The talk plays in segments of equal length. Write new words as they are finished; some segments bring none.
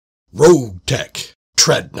RogueTech,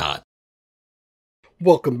 tread not.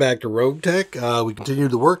 Welcome back to RogueTech. We continue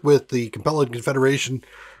to work with the Capellan Confederation.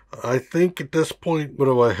 I think at this point, what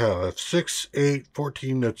do I have? 6, 8,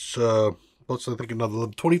 14. That's plus I think another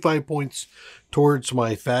 25 points towards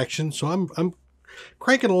my faction. So I'm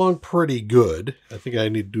cranking along pretty good. I think I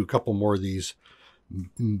need to do a couple more of these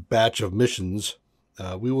batch of missions.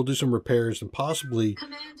 We will do some repairs and possibly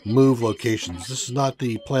move locations. This is not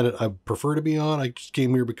the planet I prefer to be on. I just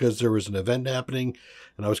came here because there was an event happening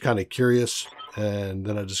and I was kind of curious, and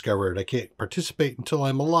then I discovered I can't participate until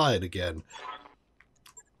I'm allied again.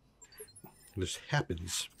 This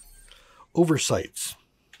happens. Oversights.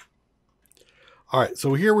 Alright,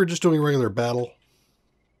 so here we're just doing a regular battle.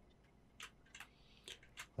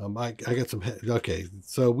 I got some... Okay,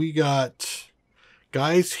 so we got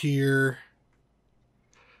guys here.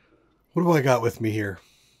 What do I got with me here?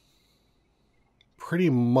 Pretty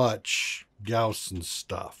much Gauss and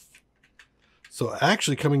stuff. So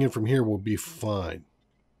actually coming in from here will be fine.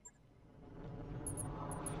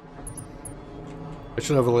 I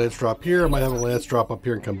should have a lance drop here. I might have a lance drop up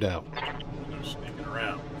here and come down. They're sneaking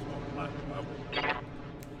around.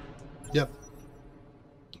 Yep.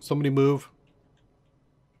 Somebody move.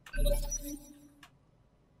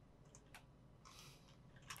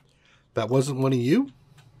 That wasn't one of you?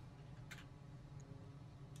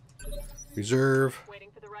 Reserve.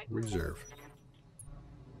 Reserve.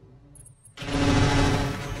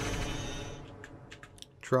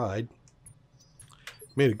 Tried.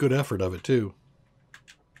 Made a good effort of it too.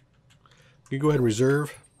 You go ahead and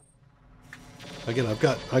reserve. Again,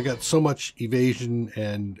 I got so much evasion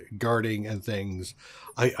and guarding and things.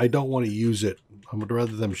 I don't want to use it. I would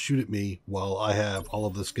rather them shoot at me while I have all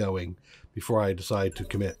of this going before I decide to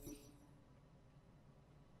commit.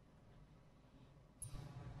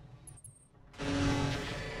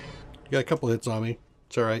 You got a couple hits on me.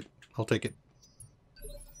 It's all right. I'll take it.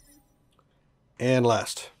 And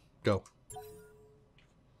last. Go.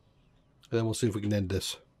 And then we'll see if we can end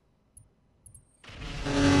this.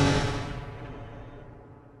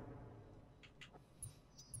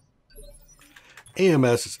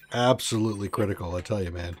 AMS is absolutely critical, I tell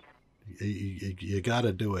you, man. You got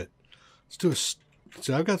to do it. Let's do a...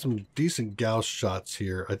 So I've got some decent Gauss shots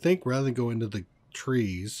here. I think rather than go into the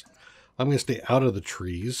trees, I'm going to stay out of the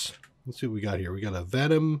trees. Let's see what we got here. We got a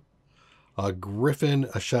Venom, a Griffin,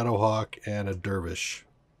 a Shadowhawk, and a Dervish.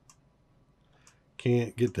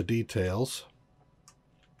 Can't get the details.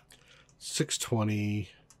 620.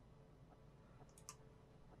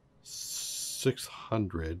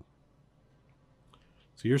 600.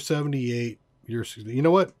 So you're 78. You're 60. You know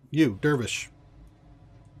what? You, Dervish.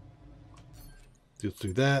 Let's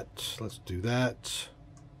do that. Let's do that.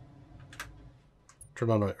 Turn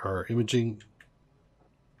on our imaging.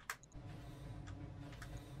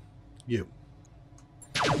 You.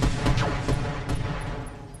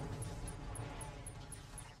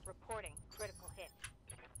 Reporting critical hit.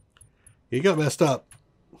 He got messed up.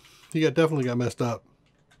 He definitely got messed up.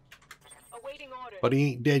 Awaiting orders. But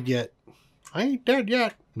he ain't dead yet. I ain't dead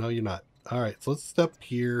yet. No, you're not. All right, so let's step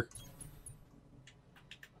here.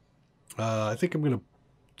 I think I'm going to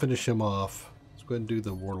finish him off. Let's go ahead and do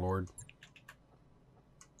the Warlord.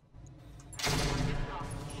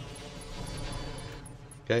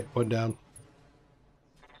 Okay, one down.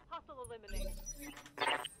 Hostile eliminated.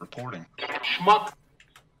 Reporting. Schmuck.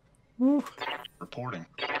 Woo. Reporting.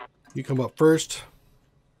 You come up first.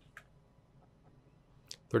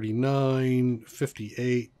 39,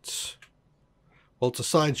 58. Well, it's a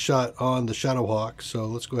side shot on the Shadowhawk, so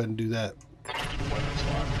let's go ahead and do that. Weapons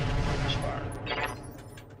locked. Weapons fired.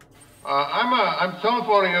 I'm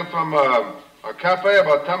telephoning you from a cafe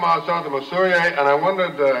about 10 miles south of Missouri, and I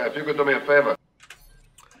wondered if you could do me a favor.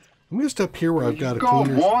 I'm going to step here where I've got a Go,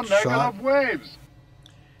 cleaner more shot. negative waves.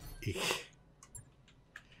 Eek.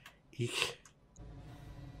 Eek.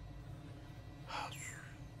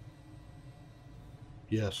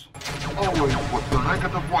 Yes. Always with the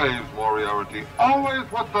negative waves, Warriority. Always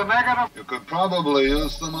with the negative. You could probably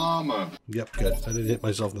use some armor. Yep, good. I didn't hit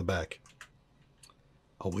myself in the back.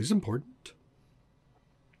 Always important.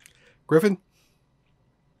 Griffin.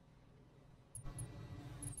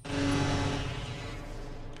 A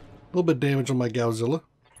little bit of damage on my Godzilla.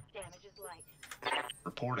 Damage is light.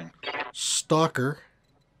 Reporting. Stalker.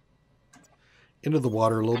 Into the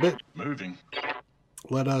water a little bit. Moving.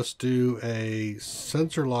 Let us do a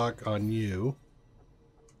sensor lock on you.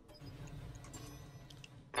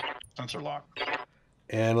 Sensor lock.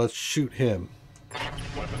 And let's shoot him.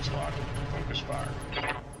 Weapons locked. Focus fire.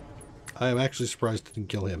 I am actually surprised I didn't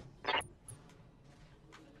kill him.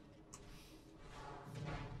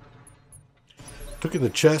 Took in the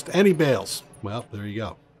chest, and he bails. Well, there you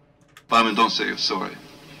go. Fireman, don't say you're sorry.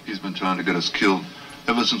 He's been trying to get us killed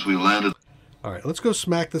ever since we landed. All right, let's go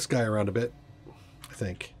smack this guy around a bit, I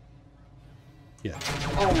think. Yeah.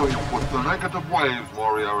 Always with the negative waves,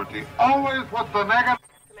 Moriarty. Always with the negative.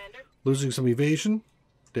 Commander, Losing some evasion.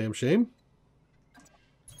 Damn shame.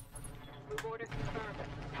 move order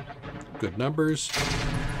confirmed. Good numbers.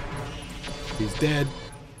 He's dead.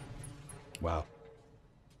 Wow.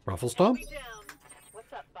 Ruffle Stomp. Enemy down.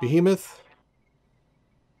 What's up, boss? Behemoth.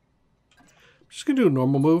 Just gonna do a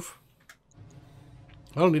normal move.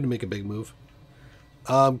 I don't need to make a big move.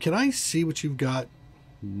 Can I see what you've got?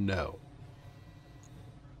 No.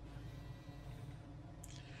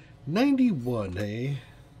 91, hey?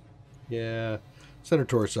 Yeah. Center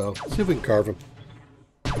torso. See if we can carve him.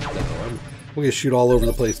 No, we're gonna shoot all over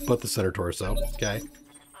the place but the center torso. Okay. Aye,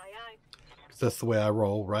 aye. 'Cause that's the way I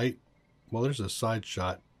roll, right? Well, there's a side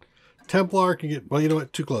shot. Templar can get... Well, you know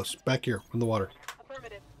what? Too close. Back here in the water.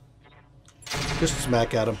 Affirmative. Just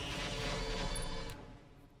smack at him.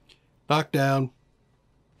 Knock down.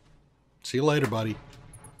 See you later, buddy.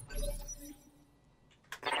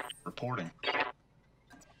 Reporting.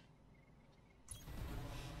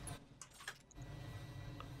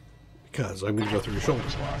 Because I'm going to go through your shoulder.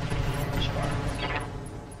 Weapons locked. Focus fire.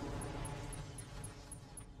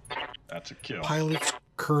 That's a kill. Pilot's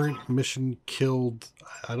current mission killed.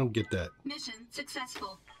 I don't get that. Mission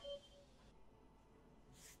successful.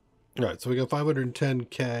 All right, so we got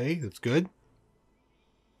 510k. That's good.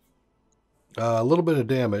 A little bit of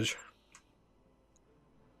damage.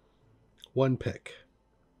 One pick.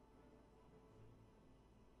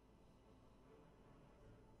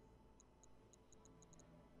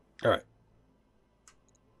 All right.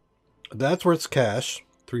 That's where it's cash.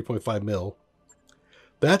 3.5 mil.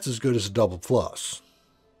 That's as good as a double plus.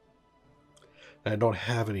 And I don't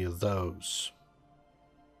have any of those.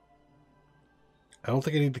 I don't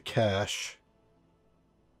think I need the cash.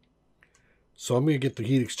 So I'm going to get the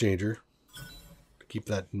heat exchanger. Keep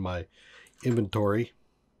that in my inventory.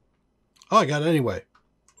 Oh, I got it anyway.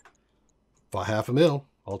 For half a mil.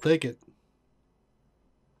 I'll take it.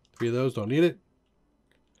 3 of those. Don't need it.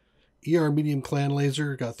 ER medium clan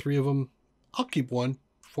laser. Got 3 of them. I'll keep 1.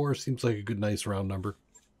 4 seems like a good, nice round number.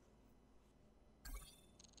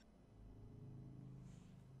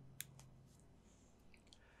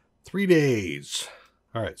 Three days.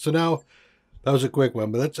 All right, so now that was a quick one,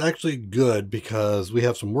 but that's actually good because we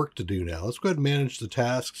have some work to do now. Let's go ahead and manage the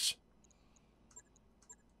tasks.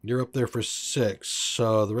 You're up there for 6,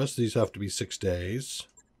 so the rest of these have to be 6 days.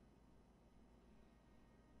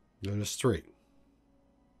 There's 3.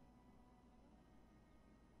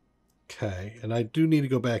 Okay, and I do need to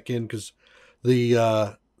go back in because the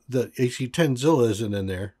AC-10 Zilla isn't in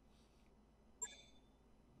there.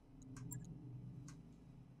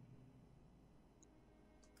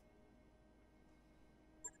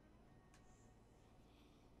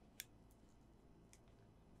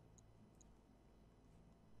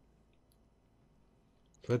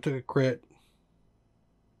 So that took a crit.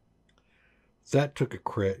 That took a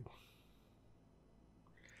crit.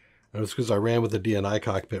 And it was because I ran with the DNI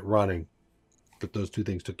cockpit running that those 2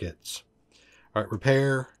 things took hits. All right,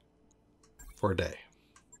 repair for a day.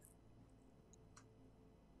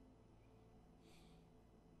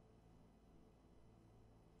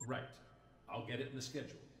 Right. I'll get it in the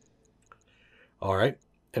schedule. All right.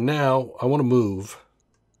 And now I want to move.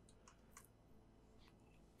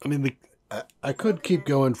 I mean, I could keep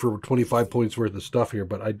going for 25 points worth of stuff here,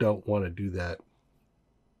 but I don't want to do that.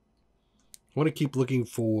 I want to keep looking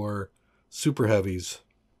for super heavies.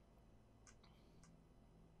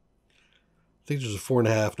 I think there's a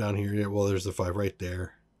 4.5 down here. Yeah, well, there's the 5 right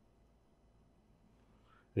there.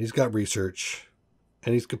 And he's got research.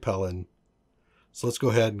 And he's Capellan. So let's go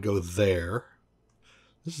ahead and go there.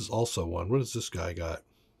 This is also one. What does this guy got?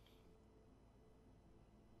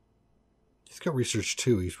 He's got research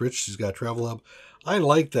too. He's rich. He's got a travel hub. I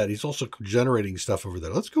like that. He's also generating stuff over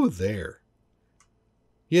there. Let's go there.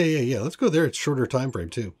 Yeah. Let's go there. It's shorter time frame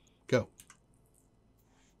too. Go.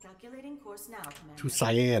 Calculating course now, Commander. To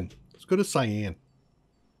Cyan. Let's go to Cyan.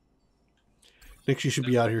 Nixie should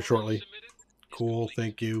be out here shortly. Cool.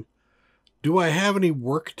 Thank you. Do I have any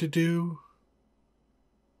work to do?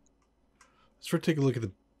 Let's first take a look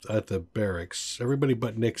at the barracks. Everybody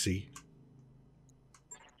but Nixie.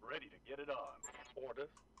 Ready to get it on. Order.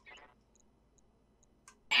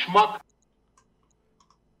 Schmuck.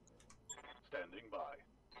 Standing by.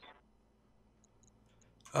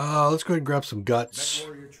 Let's go ahead and grab some guts.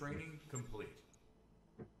 MechWarrior training complete.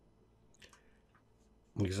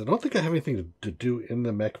 Because I don't think I have anything to do in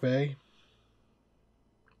the mech bay.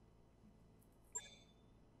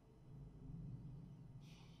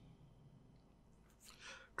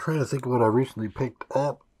 trying to think of what I recently picked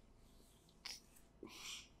up.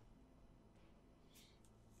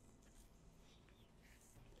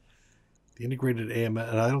 The integrated AM,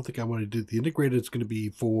 and I don't think I want to do the integrated. It's going to be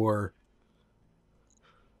for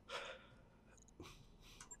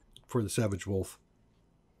the Savage Wolf.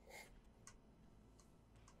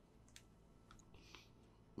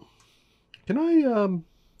 Can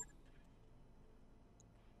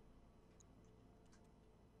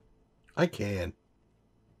I can.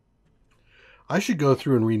 I should go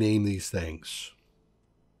through and rename these things.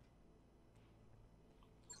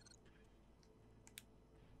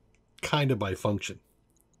 Kind of by function.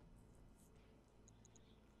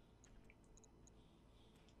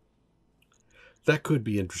 That could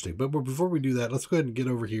be interesting. But before we do that, let's go ahead and get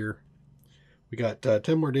over here. We got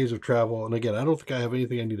 10 more days of travel. And again, I don't think I have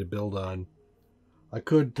anything I need to build on. I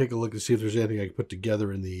could take a look and see if there's anything I can put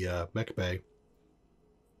together in the mech bay.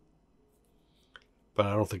 But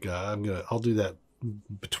I don't think I'll do that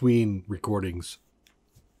between recordings.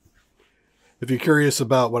 If you're curious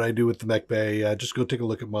about what I do with the mech bay, just go take a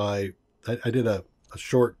look at I did a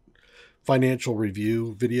short financial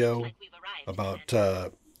review video about,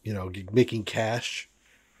 making cash.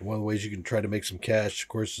 One of the ways you can try to make some cash, of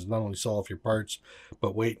course, is not only sell off your parts,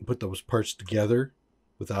 but wait and put those parts together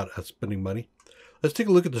without spending money. Let's take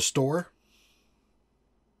a look at the store.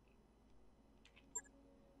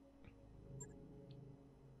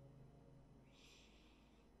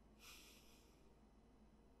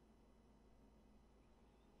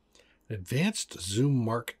 Advanced Zoom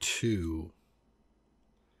Mark II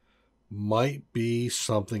might be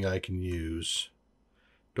something I can use.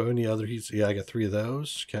 Do I have any other heats? Yeah, I got 3 of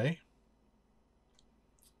those. Okay.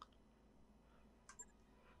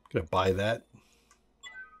 I'm going to buy that.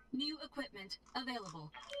 New equipment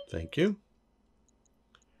available. Thank you.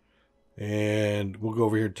 And we'll go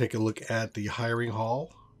over here and take a look at the hiring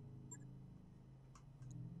hall.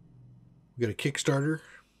 We got a Kickstarter.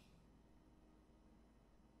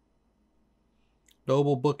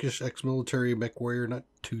 Noble, bookish, ex-military, mech warrior. Not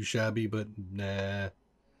too shabby, but nah.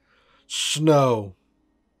 Snow.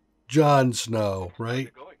 Jon Snow,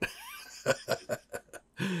 right?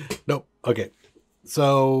 Nope. Okay.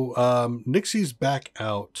 So, Nixie's back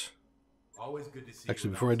out. Always good to see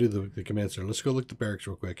Actually, you. before I do the command center, let's go look at the barracks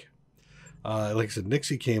real quick. Like I said,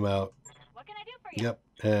 Nixie came out. What can I do for you? Yep.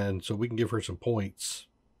 And so we can give her some points.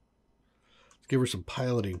 Let's give her some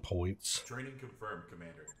piloting points. Training confirmed,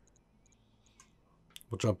 Commander.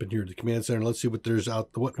 We'll jump in here to the command center. Let's see what there's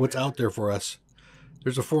what's out there for us.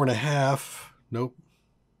 There's a 4.5. Nope.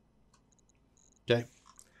 Okay.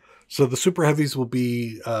 So the super heavies will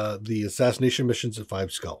be the assassination missions at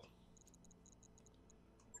 5 Skull.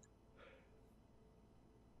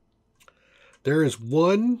 There is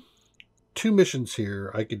 2 missions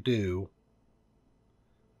here I could do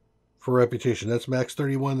for reputation. That's max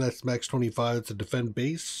 31. That's max 25. It's a defend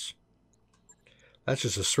base. That's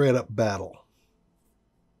just a straight up battle.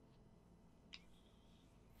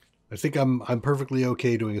 I think I'm perfectly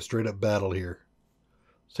okay doing a straight up battle here.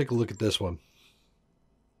 Let's take a look at this one.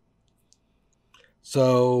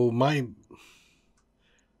 So my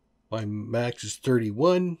max is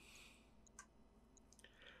 31.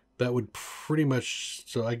 That would pretty much,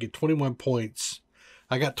 so I get 21 points.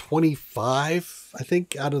 I got 25, I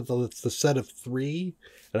think, out of the set of 3.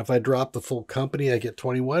 And if I drop the full company, I get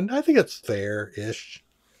 21. I think that's fair-ish.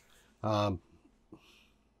 Yeah,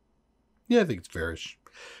 I think it's fairish.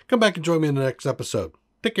 Come back and join me in the next episode.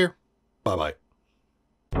 Take care. Bye-bye.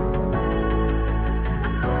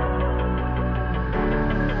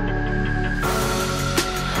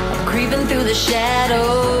 Creeping through the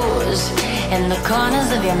shadows in the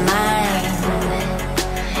corners of your mind.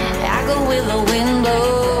 I go where the wind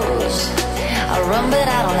blows. I run but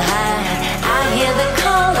I don't hide. I hear the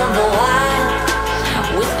call of the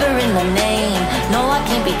wild, whispering the name. No, I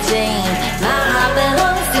can't be tamed. My heart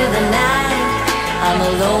belongs to the night. I'm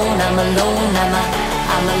alone, I'm alone,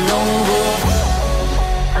 I'm a lone wolf.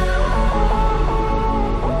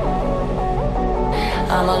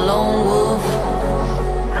 I'm a lone wolf.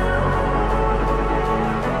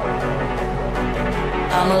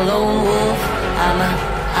 I'm a lone wolf. I'm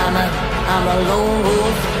a lone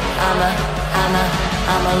wolf. I'm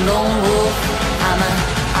a lone wolf. I'm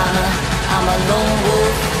a lone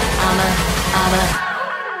wolf. I'm a